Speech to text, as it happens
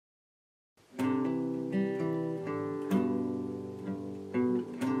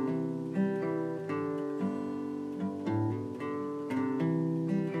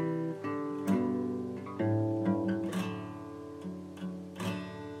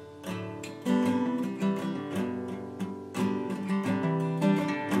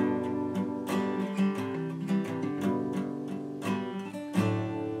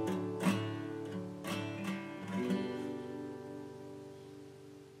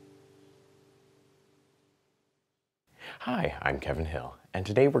Hi, I'm Kevin Hill, and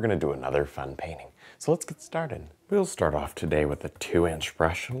today we're going to do another fun painting. So let's get started. We'll start off today with a 2-inch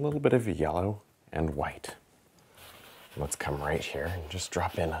brush, a little bit of yellow and white. Let's come right here and just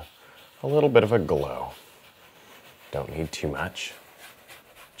drop in a little bit of a glow. Don't need too much,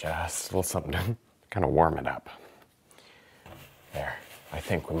 just a little something to kind of warm it up. There, I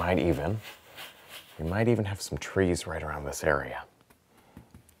think we might even have some trees right around this area.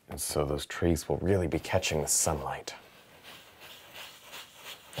 And so those trees will really be catching the sunlight.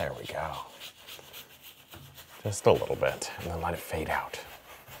 There we go. Just a little bit, and then let it fade out.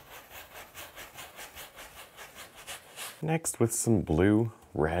 Next, with some blue,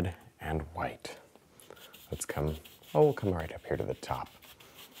 red, and white. We'll come right up here to the top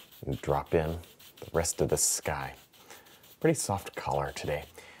and drop in the rest of the sky. Pretty soft color today.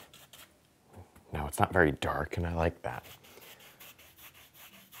 Now, it's not very dark, and I like that.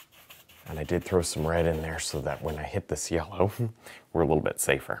 And I did throw some red in there so that when I hit this yellow, we're a little bit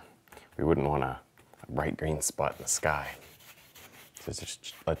safer. We wouldn't want a bright green spot in the sky. So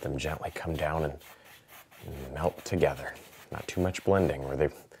just let them gently come down and melt together. Not too much blending, or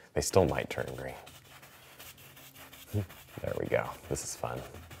they still might turn green. There we go. This is fun.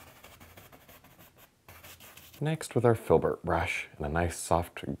 Next, with our filbert brush and a nice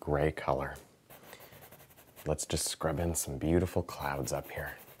soft gray color, let's just scrub in some beautiful clouds up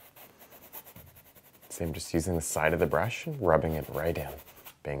here. I'm just using the side of the brush and rubbing it right in,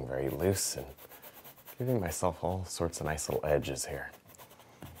 being very loose and giving myself all sorts of nice little edges here.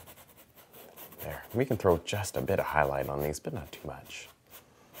 There. We can throw just a bit of highlight on these, but not too much.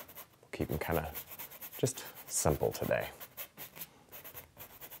 We'll keep them kind of just simple today.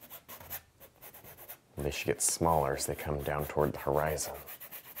 And they should get smaller as they come down toward the horizon.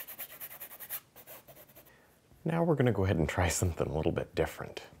 Now we're going to go ahead and try something a little bit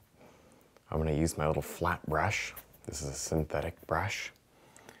different. I'm going to use my little flat brush. This is a synthetic brush.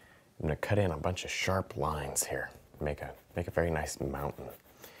 I'm going to cut in a bunch of sharp lines here, make a very nice mountain.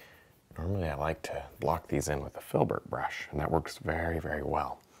 Normally I like to block these in with a filbert brush, and that works very, very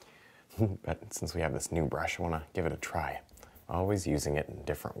well. But since we have this new brush, I want to give it a try. Always using it in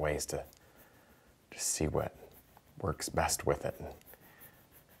different ways to just see what works best with it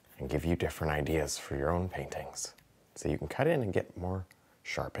and give you different ideas for your own paintings. So you can cut in and get more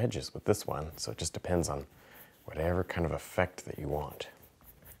sharp edges with this one, so it just depends on whatever kind of effect that you want.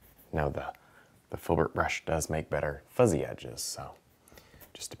 Now the filbert brush does make better fuzzy edges, so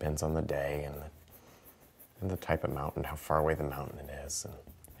it just depends on the day and the type of mountain, how far away the mountain it is,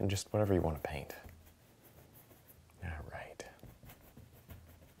 and just whatever you want to paint. All right.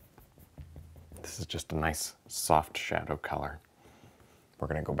 This is just a nice soft shadow color. We're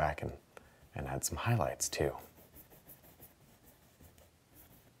going to go back and add some highlights too.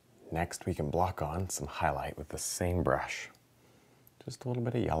 Next, we can block on some highlight with the same brush. Just a little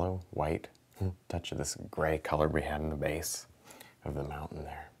bit of yellow, white, touch of this gray color we had in the base of the mountain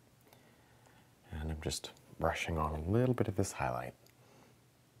there. And I'm just brushing on a little bit of this highlight.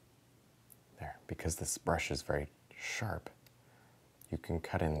 There, because this brush is very sharp, you can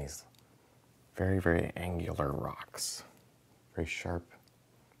cut in these very, very angular rocks. Very sharp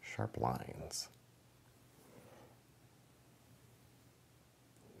lines.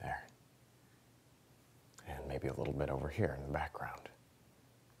 There. And maybe a little bit over here in the background.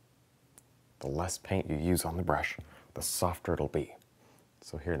 The less paint you use on the brush, the softer it'll be.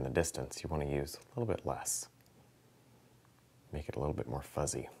 So here in the distance, you want to use a little bit less. Make it a little bit more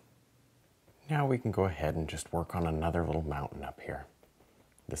fuzzy. Now we can go ahead and just work on another little mountain up here.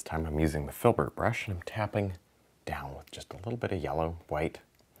 This time I'm using the filbert brush and I'm tapping down with just a little bit of yellow, white,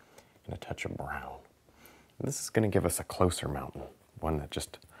 and a touch of brown. And this is going to give us a closer mountain, one that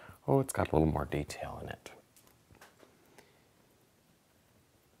just, it's got a little more detail in it.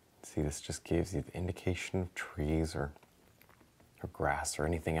 See, this just gives you the indication of trees or grass or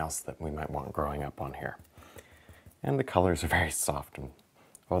anything else that we might want growing up on here. And the colors are very soft and,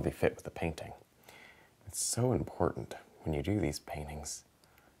 they fit with the painting. It's so important when you do these paintings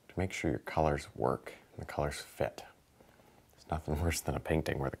to make sure your colors work and the colors fit. There's nothing worse than a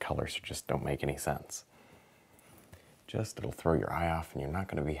painting where the colors just don't make any sense. It'll throw your eye off and you're not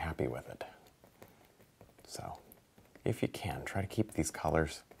going to be happy with it. So, if you can, try to keep these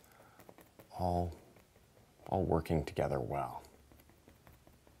colors all working together well.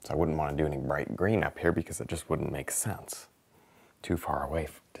 So I wouldn't want to do any bright green up here because it just wouldn't make sense. Too far away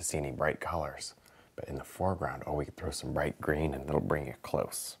to see any bright colors. But in the foreground, we could throw some bright green and it'll bring you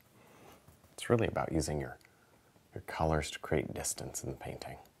close. It's really about using your colors to create distance in the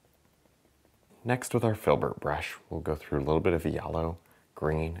painting. Next, with our filbert brush, we'll go through a little bit of yellow,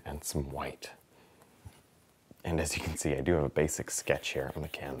 green, and some white. And as you can see, I do have a basic sketch here on the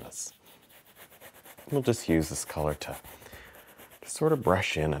canvas. We'll just use this color to sort of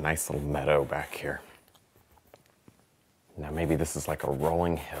brush in a nice little meadow back here. Now maybe this is like a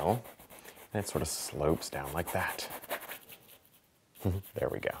rolling hill, and it sort of slopes down like that. There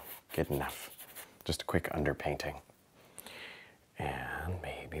we go, good enough. Just a quick underpainting. And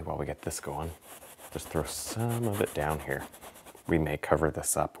maybe while we get this going, just throw some of it down here. We may cover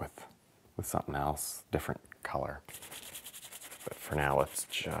this up with something else, different color. But for now, let's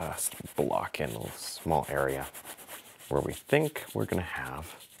just block in a little small area where we think we're gonna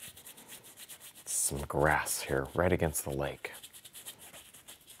have some grass here right against the lake.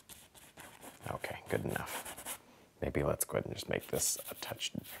 Okay, good enough. Maybe let's go ahead and just make this a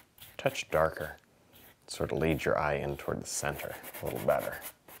touch darker. Sort of lead your eye in toward the center a little better.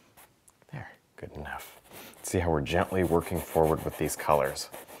 There, good enough. See how we're gently working forward with these colors.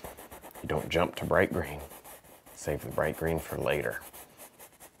 You don't jump to bright green. Save the bright green for later.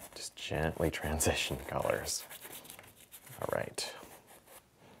 Just gently transition colors. All right.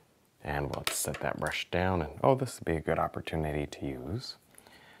 And we'll set that brush down, and oh, this would be a good opportunity to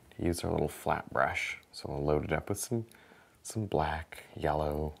use our little flat brush. So we'll load it up with some black,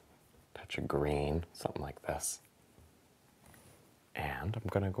 yellow, touch of green, something like this. And I'm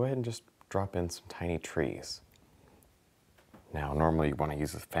gonna go ahead and just drop in some tiny trees. Now, normally you wanna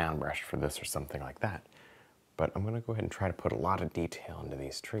use a fan brush for this or something like that, but I'm gonna go ahead and try to put a lot of detail into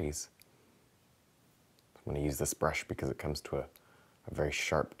these trees. I'm gonna use this brush because it comes to a very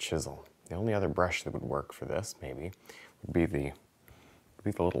sharp chisel. The only other brush that would work for this, maybe, would be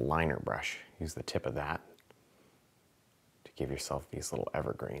the little liner brush. Use the tip of that to give yourself these little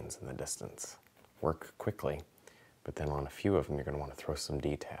evergreens in the distance. Work quickly, but then on a few of them, you're gonna wanna throw some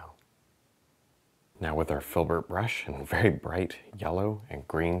detail. Now with our filbert brush in very bright yellow and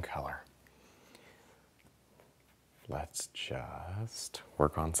green color, let's just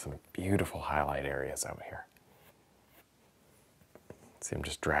work on some beautiful highlight areas out here. See, I'm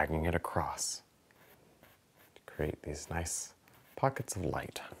just dragging it across to create these nice pockets of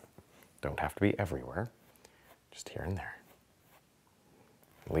light. Don't have to be everywhere, just here and there.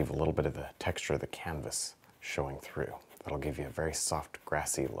 Leave a little bit of the texture of the canvas showing through. That'll give you a very soft,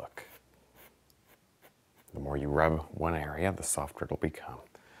 grassy look. The more you rub one area, the softer it'll become.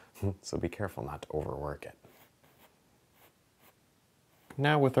 So be careful not to overwork it.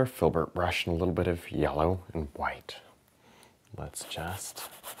 Now with our filbert brush and a little bit of yellow and white, let's just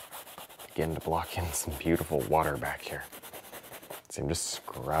begin to block in some beautiful water back here. See, I'm just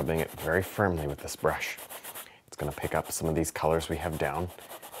scrubbing it very firmly with this brush. It's gonna pick up some of these colors we have down,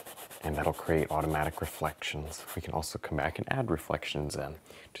 and that'll create automatic reflections. We can also come back and add reflections in,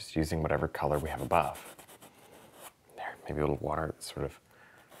 just using whatever color we have above. There, maybe a little water that sort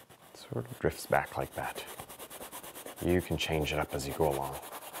of drifts back like that. You can change it up as you go along.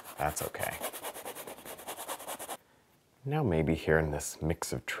 That's okay. Now maybe here in this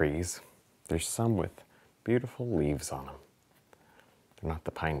mix of trees, there's some with beautiful leaves on them. They're not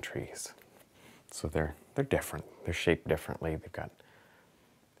the pine trees. So they're different. They're shaped differently. They've got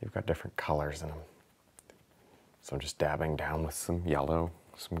different colors in them. So I'm just dabbing down with some yellow,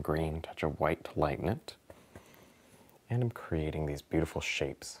 some green, touch of white to lighten it. And I'm creating these beautiful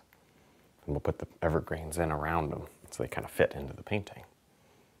shapes. And we'll put the evergreens in around them so they kind of fit into the painting.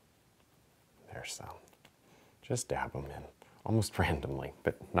 There's some. Just dab them in, almost randomly,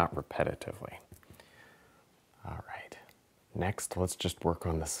 but not repetitively. All right. Next, let's just work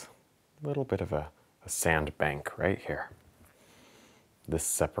on this little bit of a sand bank right here. This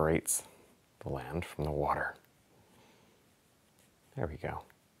separates the land from the water. There we go.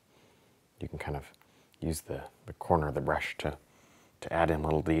 You can kind of use the corner of the brush to add in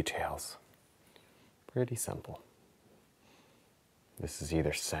little details. Pretty simple. This is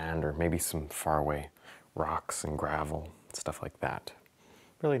either sand or maybe some faraway rocks and gravel, stuff like that.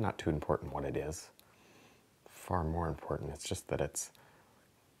 Really not too important what it is. Far more important, it's just that it's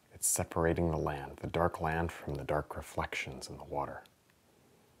separating the land, the dark land from the dark reflections in the water.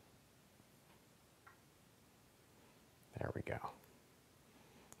 There we go.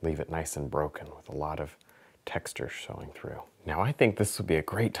 Leave it nice and broken with a lot of texture showing through. Now I think this would be a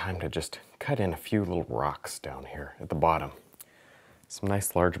great time to just cut in a few little rocks down here at the bottom. Some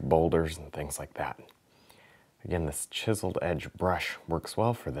nice large boulders and things like that. Again, this chiseled edge brush works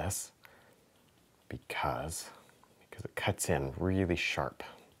well for this because it cuts in really sharp.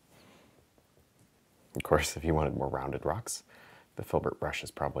 Of course, if you wanted more rounded rocks, the filbert brush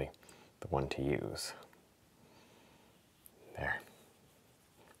is probably the one to use. There.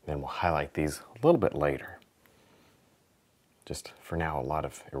 Then we'll highlight these a little bit later. Just for now, a lot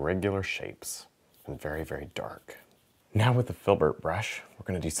of irregular shapes. and very, very dark. Now with the filbert brush, we're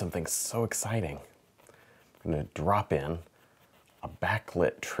going to do something so exciting. I'm going to drop in a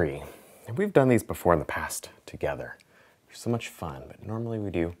backlit tree. And we've done these before in the past together. They're so much fun, but normally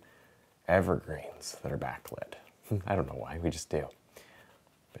we do evergreens that are backlit. I don't know why, we just do.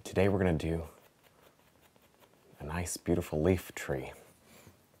 But today we're going to do a nice, beautiful leaf tree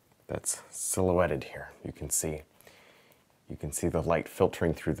that's silhouetted here. You can see the light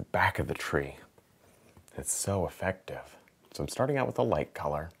filtering through the back of the tree. It's so effective. So I'm starting out with a light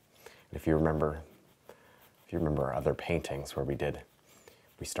color. And if you remember our other paintings where we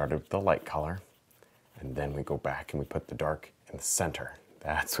started with the light color, and then we go back and we put the dark in the center.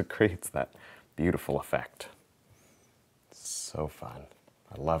 That's what creates that beautiful effect. It's so fun.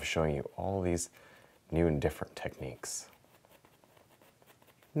 I love showing you all these new and different techniques.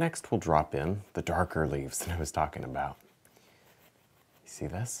 Next, we'll drop in the darker leaves that I was talking about. You see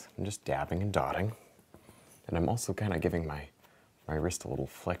this? I'm just dabbing and dotting. And I'm also kind of giving my wrist a little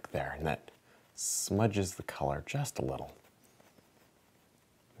flick there, and that smudges the color just a little.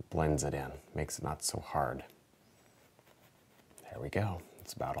 It blends it in, makes it not so hard. There we go.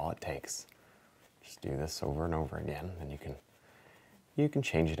 That's about all it takes. Just do this over and over again, and you can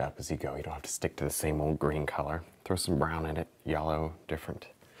change it up as you go. You don't have to stick to the same old green color. Throw some brown in it, yellow, different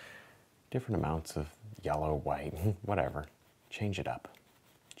amounts of yellow, white, whatever. Change it up.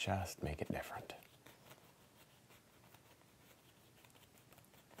 Just make it different.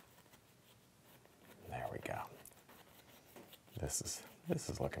 There we go. This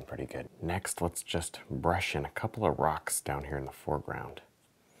is looking pretty good. Next, let's just brush in a couple of rocks down here in the foreground.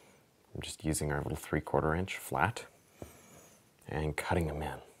 I'm just using our little 3/4 inch flat and cutting them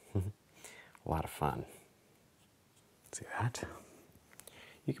in. A lot of fun. See that?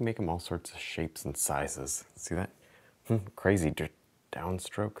 You can make them all sorts of shapes and sizes. See that? Crazy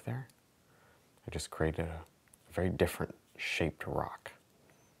downstroke there. I just created a very different shaped rock.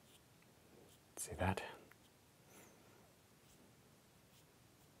 See that?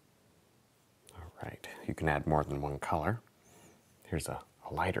 All right, you can add more than one color. Here's a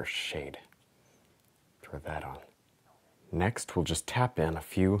lighter shade. Throw that on. Next, we'll just tap in a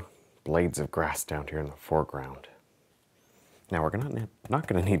few blades of grass down here in the foreground. Now, we're not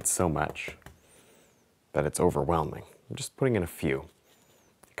going to need so much that it's overwhelming. I'm just putting in a few.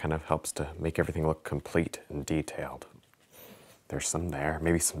 It kind of helps to make everything look complete and detailed. There's some there,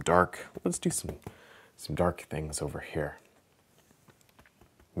 maybe some dark. Let's do some dark things over here.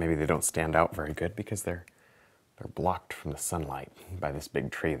 Maybe they don't stand out very good because they're blocked from the sunlight by this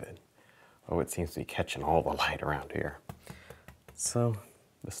big tree that, it seems to be catching all the light around here. So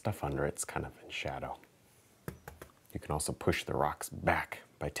the stuff under it's kind of in shadow. You can also push the rocks back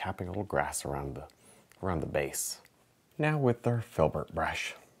by tapping a little grass around the base. Now with our filbert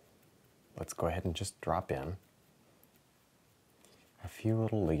brush, let's go ahead and just drop in a few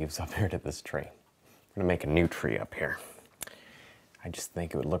little leaves up here to this tree. I'm going to make a new tree up here. I just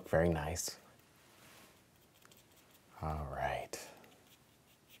think it would look very nice. All right.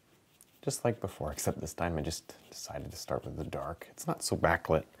 Just like before, except this time I just decided to start with the dark. It's not so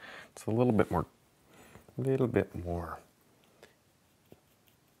backlit. It's a little bit more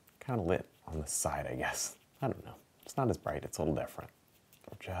kind of lit on the side, I guess. I don't know. It's not as bright. It's a little different.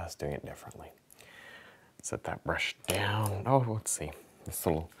 We're just doing it differently. Set that brush down. Oh, let's see. This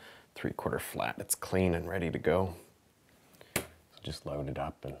little 3/4 flat. It's clean and ready to go. So just load it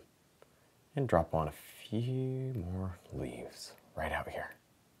up and drop on a few more leaves right out here.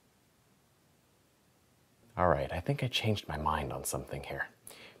 All right, I think I changed my mind on something here.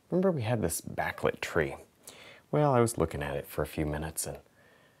 Remember we had this backlit tree? Well, I was looking at it for a few minutes and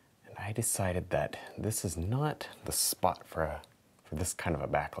I decided that this is not the spot for this kind of a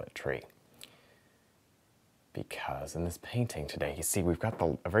backlit tree. Because in this painting today, you see we've got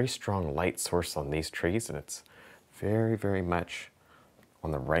a very strong light source on these trees, and it's very, very much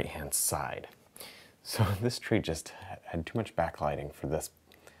on the right-hand side. So this tree just had too much backlighting for this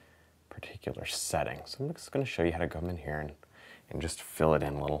particular setting. So I'm just going to show you how to come in here and just fill it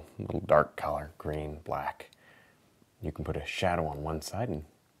in a little dark color, green, black. You can put a shadow on one side and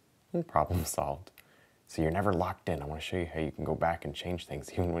problem solved. So you're never locked in. I want to show you how you can go back and change things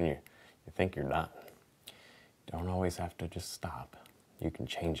even when you think you're done. Don't always have to just stop. You can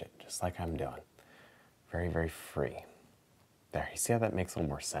change it just like I'm doing. Very, very free. There, you see how that makes a little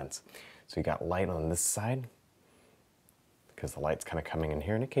more sense? So you got light on this side because the light's kind of coming in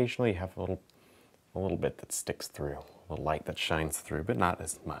here, and occasionally you have a little bit that sticks through, a little light that shines through, but not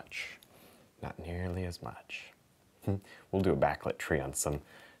as much. Not nearly as much. We'll do a backlit tree on some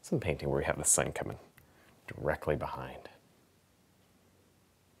painting where we have the sun coming directly behind.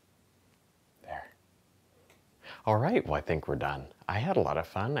 There. All right, well, I think we're done. I had a lot of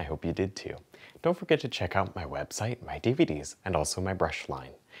fun. I hope you did too. Don't forget to check out my website, my DVDs, and also my brush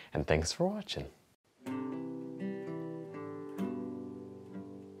line. And thanks for watching.